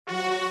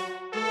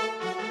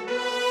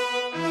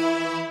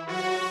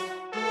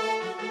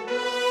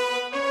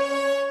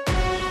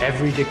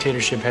Every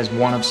dictatorship has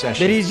one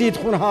obsession. بریزید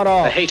خونها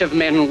را. The hate of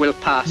men will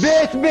pass.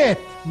 بیت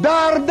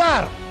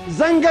در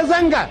زنگ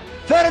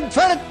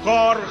فرد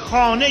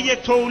کارخانه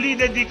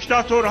تولید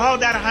دیکتاتورها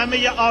در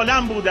همه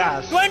عالم بوده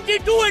است.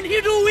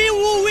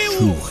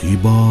 شوخی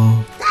با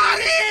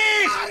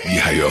تاریخ.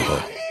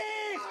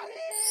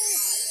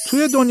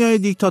 توی دنیای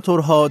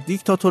دیکتاتورها،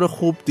 دیکتاتور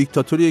خوب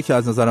دیکتاتوریه که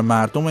از نظر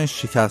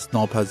مردمش شکست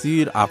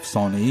ناپذیر،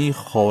 افسانه‌ای،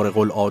 خارق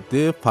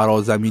العاده،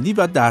 فرازمینی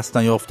و دست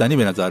نیافتنی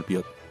به نظر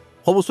بیاد.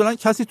 خب اصولا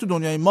کسی تو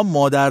دنیای ما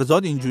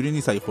مادرزاد اینجوری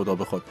نیست اگه خدا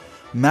بخواد،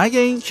 مگه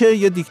اینکه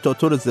یه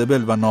دیکتاتور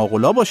زبل و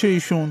ناقلا باشه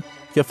ایشون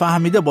که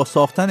فهمیده با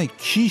ساختن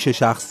کیش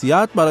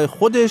شخصیت برای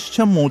خودش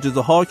چه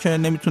معجزه ها که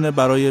نمیتونه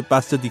برای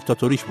بسط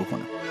دیکتاتوریش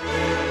بکنه.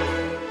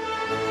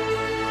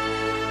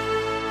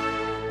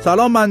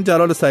 سلام، من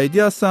جلال سعیدی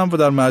هستم و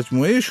در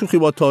مجموعه شوخی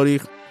با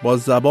تاریخ با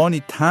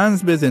زبانی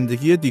طنز به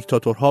زندگی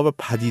دیکتاتورها و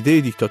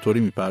پدیده دیکتاتوری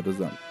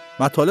میپردازم.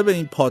 مطالب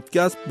این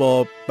پادکست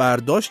با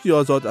برداشتی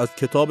آزاد از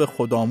کتاب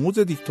خودآموز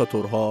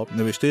دیکتاتورها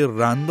نوشته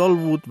رندال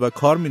وود و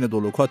کارمین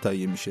دولوکا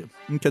تهیه میشه.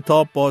 این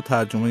کتاب با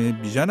ترجمه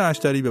بیژن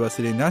اشتری به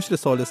وسیله نشر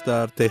ثابت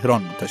در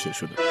تهران منتشر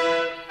شده.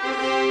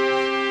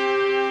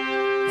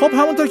 خب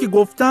همونطور که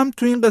گفتم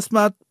تو این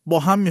قسمت با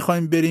هم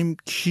میخوایم بریم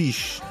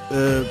کیش.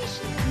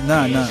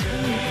 نه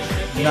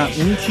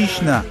اون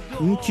کیش نه.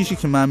 اون کیشی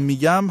که من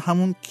میگم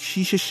همون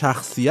کیش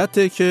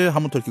شخصیته که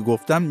همونطور که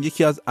گفتم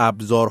یکی از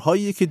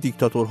ابزارهاییه که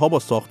دیکتاتورها با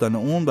ساختن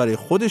اون برای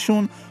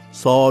خودشون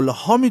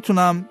سالها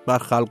میتونن بر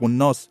خلق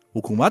الناس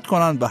حکومت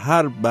کنن و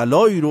هر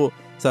بلایی رو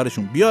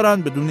سرشون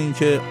بیارن بدون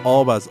اینکه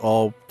آب از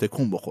آب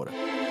تکون بخوره.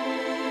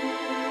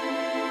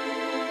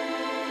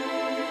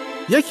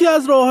 یکی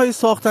از راه‌های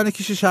ساختن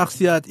کیش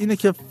شخصیت اینه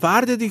که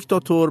فرد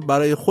دیکتاتور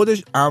برای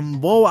خودش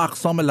انواع و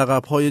اقسام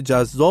لقب‌های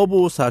جذاب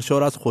و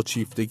سرشار از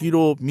خودشیفتگی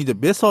رو میده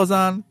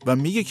بسازن و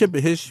میگه که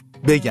بهش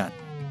بگن.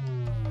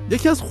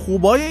 یکی از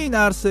خوبای این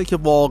عرصه که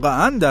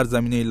واقعاً در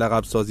زمینه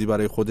لقب سازی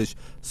برای خودش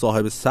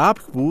صاحب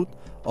سبک بود،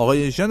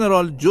 آقای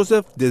ژنرال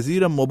جوزف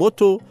دزیر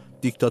موبوتو،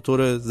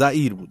 دیکتاتور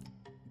زائیر بود.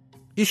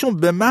 ایشون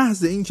به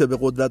محض اینکه به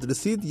قدرت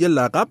رسید یه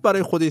لقب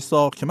برای خودش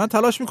ساخت که من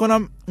تلاش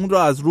میکنم اون رو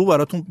از رو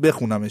براتون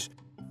بخونمش.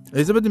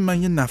 اجازه بدید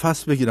من یه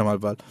نفس بگیرم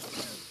اول.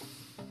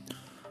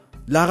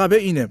 لقب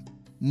اینه: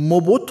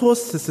 موبوتو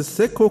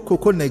سسسکو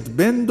کوکو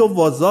نگبندو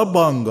وازا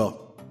بانگا.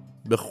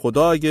 به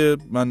خدا اگه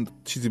من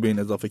چیزی به این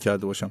اضافه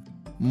کرده باشم.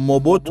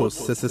 موبوتو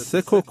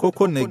سسسکو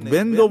کوکو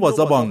نگبندو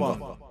وازا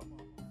بانگا.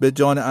 به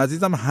جان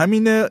عزیزم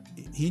همینه،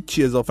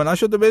 هیچی اضافه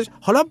نشده بهش.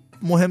 حالا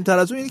مهمتر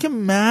از اون اینه که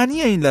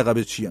معنی این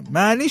لقب چیه.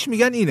 معنیش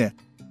میگن اینه: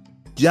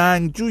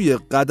 جنگجوی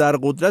قدر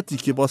قدرتی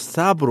که با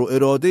صبر و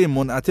اراده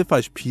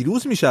منعطفش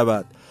پیروز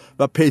میشود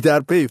و پی در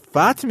پی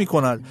فتح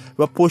میکند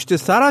و پشت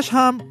سرش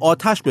هم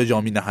آتش به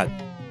جا مینهد.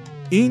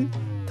 این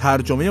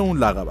ترجمه اون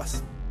لقب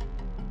است.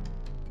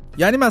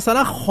 یعنی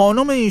مثلا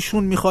خانم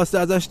ایشون میخواسته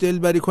ازش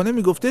دلبری کنه،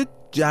 میگفته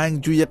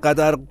جنگجوی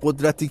قدر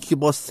قدرتی که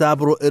با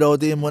صبر و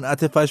اراده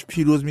منعطفش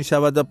پیروز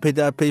میشود و پی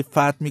در پی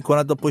فتح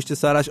میکند و پشت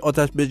سرش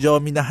آتش به جا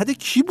مینهد.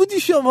 کی بودی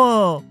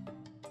شما؟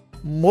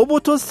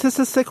 موبوتو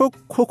سسسکو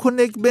کوکو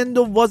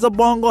نگبندو وازا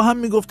بانگا هم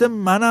میگفته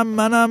منم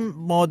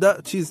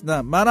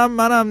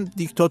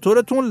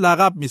دیکتاتورتون،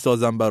 لقب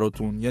میسازم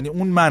براتون. یعنی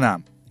اون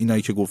منم،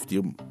 اینایی که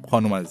گفتی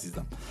خانم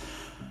عزیزم.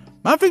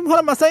 من فکر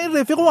میکنم مثلا این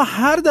رفیقم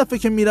هر دفعه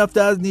که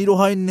میرفته از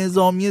نیروهای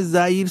نظامی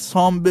زائیر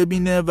سام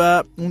ببینه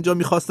و اونجا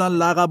میخواستن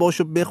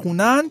لقباشو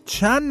بخونن،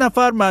 چند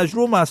نفر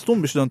مجروح و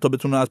مصدوم بشدن تا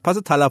بتونن از پس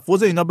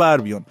تلفظ اینا بر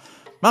بیان.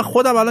 من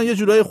خودم الان یه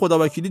جورای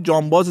خداوکیلی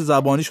جانباز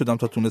زبانی شدم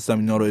تا تونستم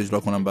اینا رو اجرا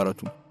کنم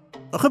براتون.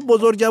 آخه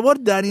بزرگوار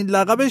در این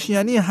لقبش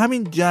یعنی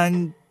همین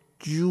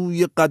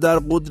جنگجوی قدر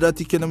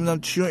قدرتی که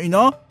نمیدونم چی و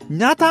اینا،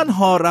 نه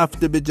تنها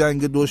رفته به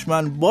جنگ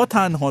دشمن، با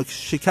تنها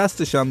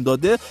شکستش هم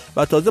داده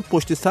و تازه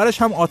پشت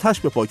سرش هم آتش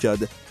به پا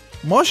کرده.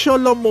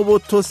 ماشاءالله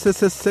موبوتو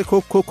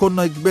سسسکو کوکو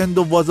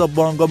نگبندو وازا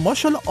بانگا،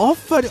 ماشاءالله،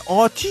 آفرین،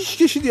 آتیش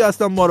کشیدی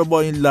اصلا ما رو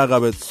با این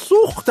لقبت.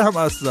 سوختم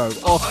اصلا.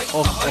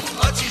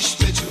 آتیش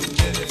به جون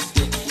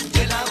گرفتی،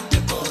 دلم به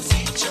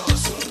بازی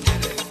جاسون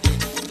گرفتی،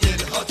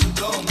 دلها تو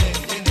دام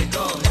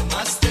نگاه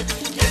مسته،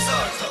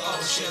 هزار تا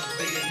عاشق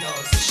به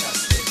ناز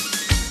شسته.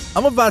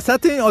 اما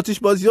وسط این آتش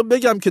بازی ها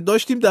بگم که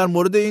داشتیم در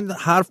مورد این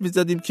حرف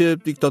میزدیم که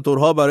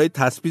دیکتاتورها برای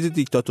تثبیت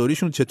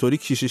دیکتاتوریشون چطوری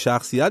کیش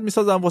شخصیت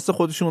میسازن واسه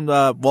خودشون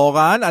و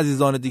واقعا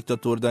عزیزان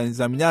دیکتاتور در این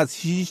زمینه از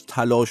هیچ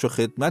تلاش و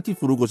خدمتی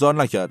فروگذار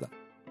نکردن.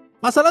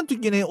 مثلا تو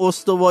گینه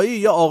استوایی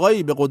یا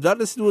آقایی به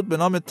قدرت رسیده بود به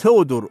نام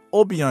تئودور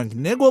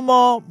اوبیانگ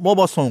نگوما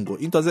موباسونگو.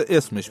 این تازه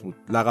اسمش بود،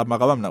 لقب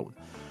مقامم نبود.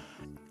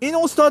 این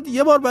استاد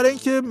یه بار برای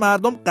اینکه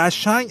مردم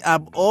قشنگ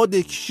ابعاد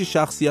کیش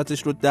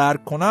شخصیتش رو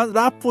درک کنن،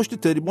 رفت پشت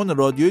تریبون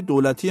رادیوی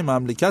دولتی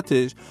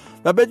مملکتش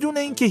و بدون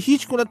اینکه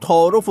هیچ گونه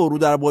تعارف و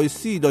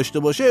رودربایستی داشته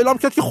باشه اعلام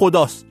کرد که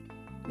خداست.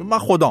 من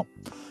خدام.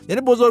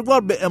 یعنی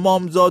بزرگوار به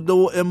امامزاده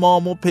و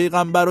امام و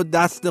پیغمبر و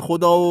دست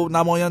خدا و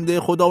نماینده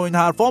خدا و این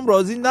حرفام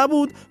راضی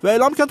نبود و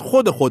اعلام کرد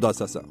خود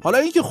خداست اصلا. حالا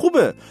این که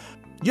خوبه.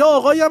 یا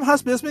آقایی هم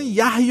هست به اسم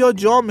یحیی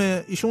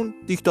جامه، ایشون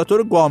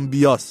دیکتاتور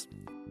گامبیاست.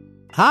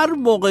 هر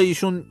موقع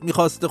ایشون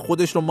میخواسته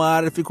خودش رو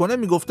معرفی کنه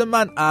میگفته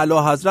من اعلی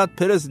حضرت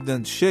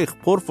پرزیدنت شیخ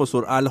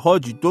پروفسور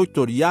الحاجی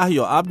دکتر یحیی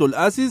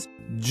عبدالعزیز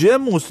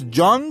جموس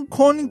جان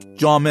کنگ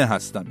جامع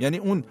هستم. یعنی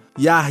اون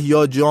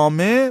یحیی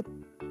جامع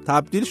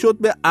تبدیل شد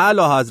به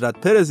اعلی حضرت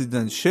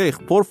پرزیدنت شیخ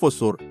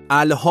پروفسور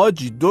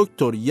الحاجی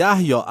دکتر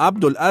یحیی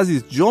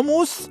عبدالعزیز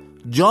جموس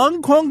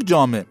جان کنگ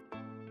جامع.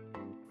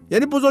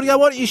 یعنی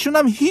بزرگوار ایشون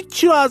هم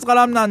هیچی رو از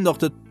قلم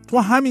ننداخته. تو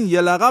همین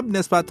یه لقب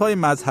نسبت‌های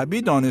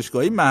مذهبی،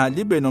 دانشگاهی،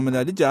 محلی،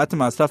 بین‌المللی، جهت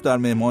مصرف در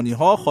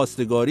مهمانی‌ها،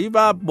 خواستگاری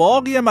و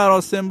باقی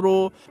مراسم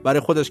رو برای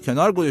خودش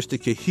کنار گذاشته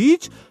که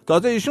هیچ.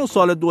 تازه ایشون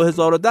سال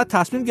 2010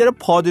 تصمیم گرفت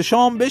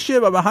پادشاه هم بشه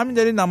و به همین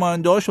دلیل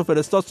نماینده‌هاشو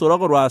فرستاد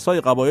سراغ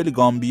رؤسای قبایل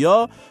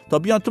گامبیا تا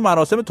بیان تو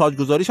مراسم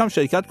تاجگذاریش هم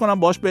شرکت کنن،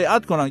 باهاش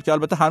بیعت کنن که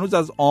البته هنوز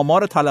از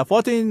آمار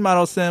تلفات این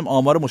مراسم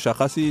آمار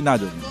مشخصی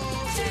نداریم.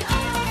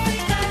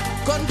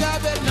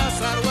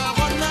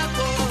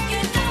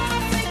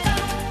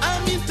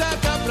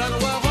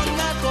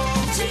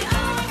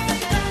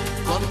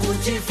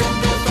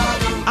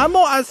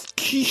 اما از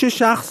کیش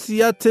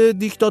شخصیت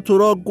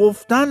دیکتاتورها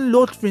گفتن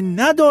لطفی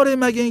نداره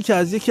مگه اینکه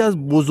از یکی از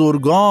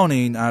بزرگان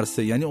این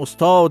عرصه یعنی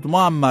استاد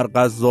معمر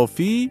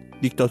قذافی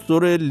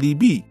دیکتاتور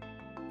لیبی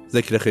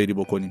ذکر خیری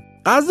بکنیم.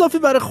 قذافی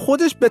برای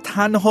خودش به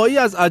تنهایی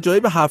از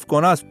عجایب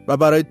هفتگانه است و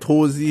برای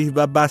توضیح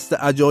و بسط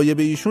عجایب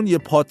ایشون یه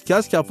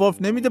پادکست کفاف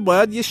نمیده،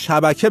 باید یه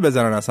شبکه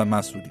بزنن اصلا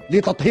مسئولی.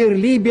 لتطهير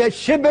ليبيا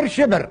شبر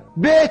شبر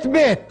بیت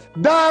بیت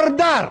دار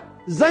دار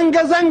زنگ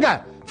زنگ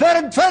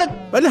فرد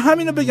فرد. ولی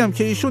همینو بگم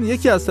که ایشون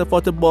یکی از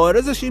صفات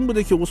بارزش این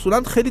بوده که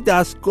اصولا خیلی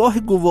دستگاه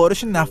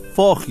گوارش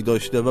نفاخی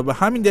داشته و به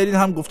همین دلیل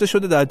هم گفته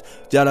شده در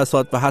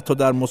جلسات و حتی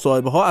در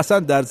مصاحبه ها اصلا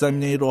در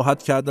زمینه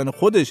راحت کردن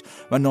خودش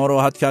و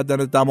ناراحت کردن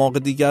دماغ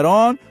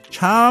دیگران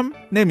کم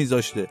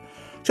نمیذاشته.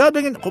 شاید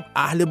بگین خب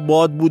اهل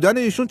باد بودن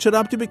ایشون چه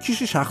ربطی به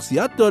کیش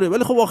شخصیت داره،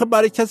 ولی خب آخه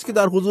برای کسی که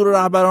در حضور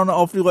رهبران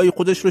آفریقایی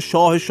خودش رو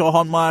شاه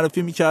شاهان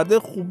معرفی میکرده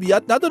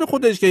خوبیت نداره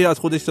خودش که از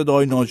خودش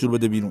صدای ناجور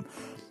بده بیرون.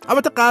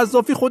 البته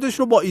قذافی خودش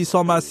رو با عیسی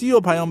مسیح و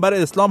پیامبر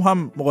اسلام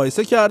هم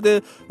مقایسه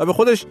کرده و به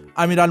خودش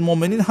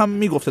امیرالمومنین هم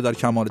میگفته در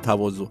کمال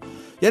تواضع.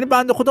 یعنی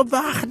بنده خدا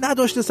وقت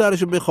نداشته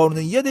سرشو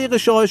بخارونه، یه دقیقه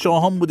شاه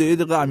شاهان بوده، یه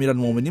دقیقه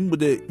امیرالمومنین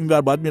بوده،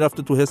 اینور باید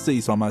میرفته تو حس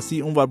عیسی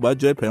مسیح، اونور باید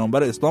جای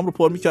پیامبر اسلام رو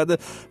پر میکرده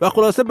و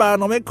خلاصه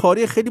برنامه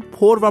کاری خیلی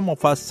پر و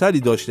مفصلی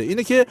داشته.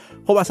 اینه که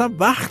خب اصلا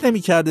وقت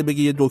نمیکرده بگه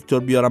یه دکتر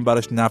بیارم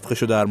براش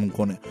نفخشو درمون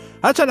کنه.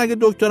 هرچند اگه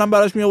دکترم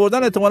براش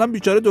میآوردن احتمالاً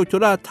بیچاره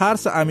دکتر از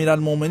ترس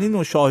امیرالمومنین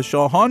و شاه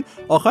شاهان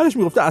آخرش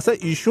میگفته اصلا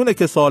ایشونه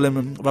که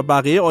سالمه و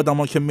بقیه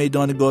آدما که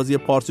میدان گازی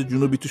پارس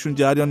جنوبی توشون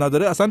جریان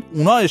نداره اصلا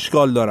اونا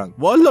اشکال دارن.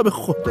 والله به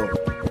خدا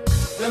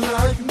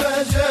دمعك ما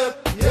جاب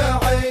يا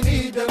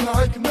عيني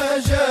دمعك ما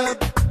جاب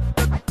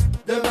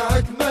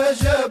دمعك ما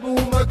جاب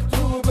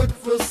ومكتوبك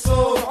في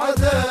الصور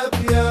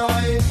عذاب يا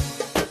عين.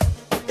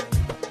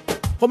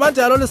 خب من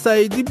جلال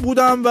سعیدی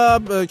بودم و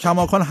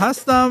کماکان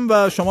هستم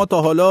و شما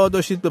تا حالا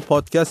داشتید به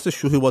پادکست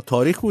شوخی با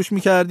تاریخ گوش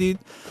می‌کردید.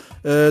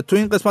 تو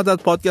این قسمت از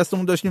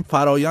پادکستمون داشتیم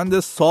فرایند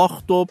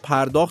ساخت و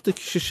پرداخت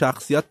کیش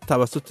شخصیت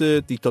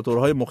توسط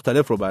دیکتاتورهای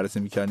مختلف رو بررسی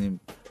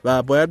می‌کردیم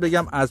و باید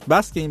بگم از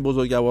بس که این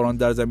بزرگواران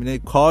در زمینه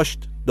کاشت،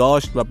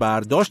 داشت و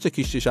برداشت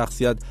کیش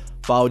شخصیت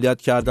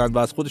فعالیت کردند و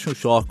از خودشون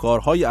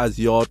شاهکارهای از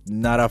یاد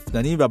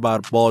نرفتنی و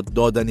برباد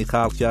دادنی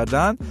خلق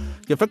کردند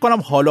که فکر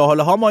کنم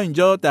حالا ما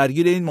اینجا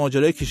درگیر این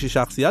ماجرای کیش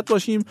شخصیت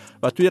باشیم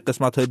و توی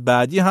قسمت‌های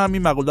بعدی هم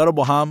این مقوله رو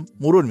با هم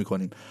مرور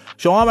می‌کنیم.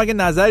 شما هم اگه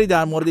نظری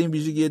در مورد این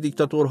ویژگی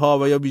دیکتاتورها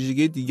و یا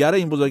ویژگی دیگر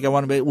این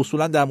بزرگواران و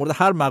اصولا در مورد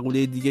هر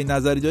مقوله دیگه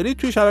نظری دارید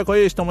توی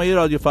شبکه‌های اجتماعی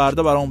رادیو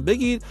فردا برام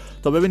بگید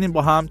تا ببینیم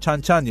با هم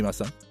چندی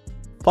مثلا.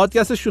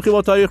 پادکست شوخی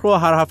با تاریخ رو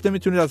هر هفته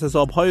میتونید از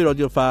حساب‌های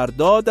رادیو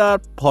فردا در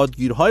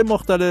پادگیرهای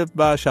مختلف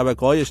و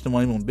شبکه‌های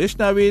اجتماعیمون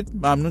بشنوید.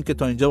 ممنون که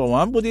تا اینجا با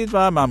من بودید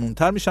و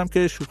ممنون‌تر میشم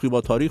که شوخی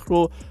با تاریخ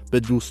رو به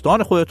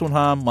دوستان خودتون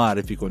هم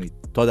معرفی کنید.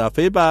 تا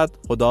دفعه بعد،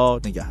 خدا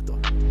نگهدار.